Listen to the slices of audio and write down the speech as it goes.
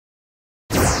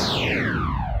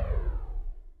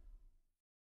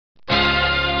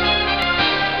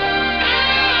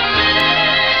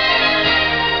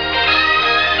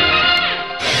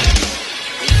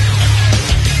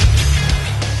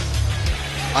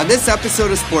On this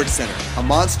episode of SportsCenter, a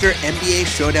monster NBA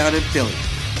showdown in Philly,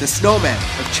 the Snowmen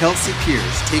of Chelsea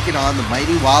Piers taking on the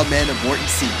mighty Wildmen of Wharton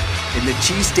C in the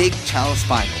Cheesesteak Chalice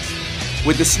Finals.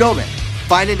 Would the Snowmen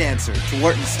find an answer to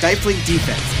Wharton's stifling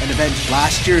defense and avenge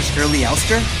last year's early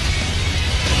ouster?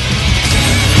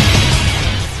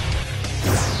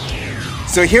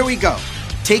 So here we go,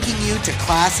 taking you to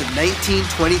class of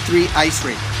 1923 ice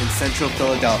rink in central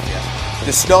Philadelphia.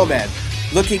 The Snowmen,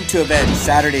 looking to avenge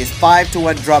Saturday's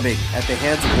 5-1 drubbing at the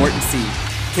hands of Wharton C,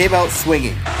 came out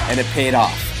swinging, and it paid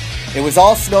off. It was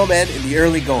all Snowmen in the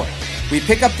early going. We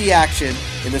pick up the action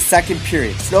in the second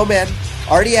period. Snowmen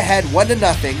already ahead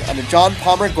 1-0 on a John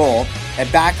Palmer goal and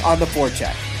back on the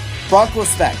forecheck. Bronco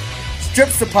Speck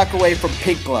strips the puck away from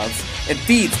Pink Gloves and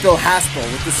feeds Phil Haspel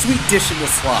with the sweet dish in the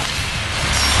slot.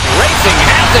 Racing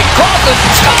has it,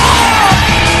 crosses,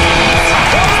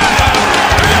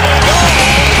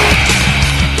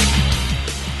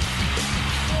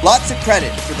 Lots of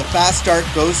credit for the fast start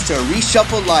goes to a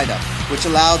reshuffled lineup, which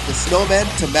allowed the Snowmen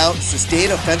to mount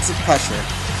sustained offensive pressure,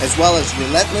 as well as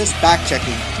relentless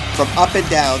back-checking from up and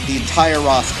down the entire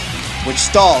roster, which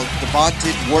stalled the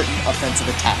vaunted Wharton offensive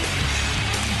attack.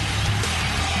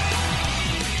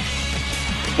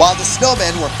 While the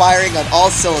Snowmen were firing on all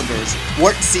cylinders,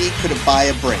 Wharton C couldn't buy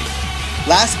a break.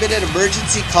 Last-minute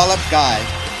emergency call-up Guy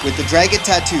with the dragon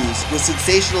tattoos was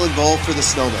sensational in goal for the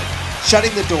Snowmen,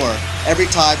 shutting the door every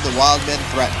time the Wildmen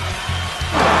threatened.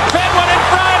 fed one in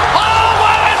front. Oh,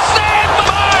 what a save!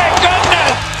 My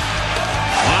goodness!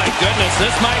 My goodness,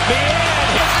 this might be it.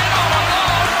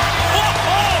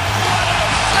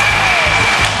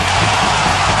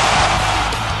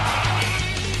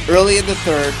 Early in the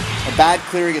third, a bad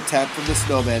clearing attempt from the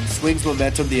Snowmen swings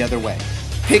momentum the other way.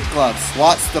 Pink Glove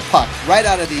swats the puck right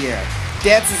out of the air,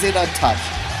 dances in untouched,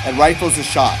 and rifles a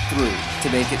shot through to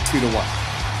make it 2-1.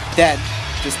 Then,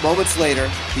 just moments later,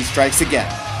 he strikes again.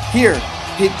 Here,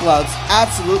 Pink Gloves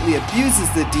absolutely abuses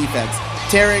the defense,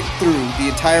 tearing through the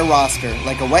entire roster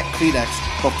like a wet Kleenex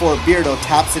before Beardo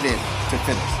taps it in to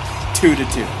finish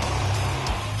 2-2.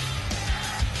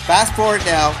 Fast forward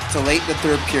now to late in the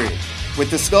third period. With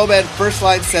the Snowmen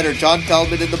first-line center John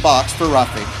Feldman in the box for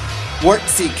roughing, Wharton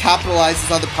C capitalizes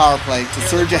on the power play to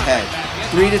surge ahead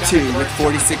 3-2 with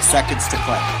 46 seconds to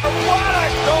play. What a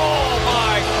goal,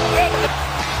 my goodness!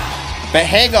 But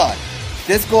hang on,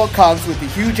 this goal comes with a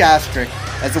huge asterisk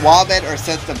as the Wildmen are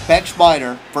sent to bench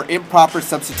minor for improper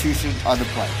substitution on the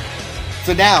play.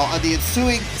 So now, on the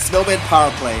ensuing Snowmen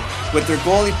power play, with their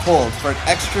goalie pulled for an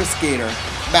extra skater,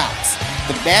 Max,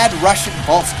 the mad Russian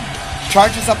Volsky,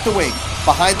 charges up the wing,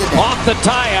 behind the net. Off the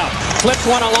tie-up, flipped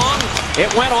one along, it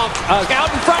went off,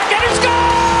 out in front, and he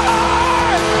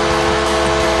scored!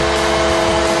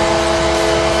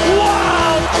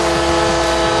 Wow!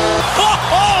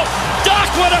 Oh, Doc,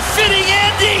 what a fitting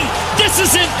ending! This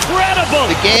is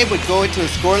incredible! The game would go into a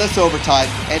scoreless overtime,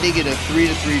 ending in a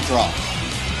 3-3 draw.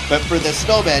 But for the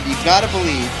Snowmen, you gotta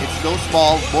believe it's no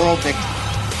small moral victory.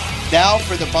 Now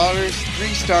for the Bombers'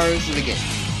 3 stars of the game.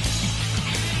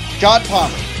 John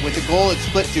Palmer, with a goal at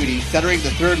split duty, centering the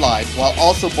third line, while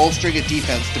also bolstering a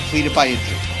defense depleted by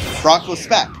injury. Bronco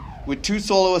Speck, with 2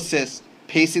 solo assists,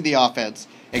 pacing the offense,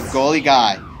 and goalie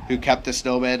Guy, who kept the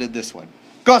Snowmen in this one.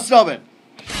 Go Snowmen!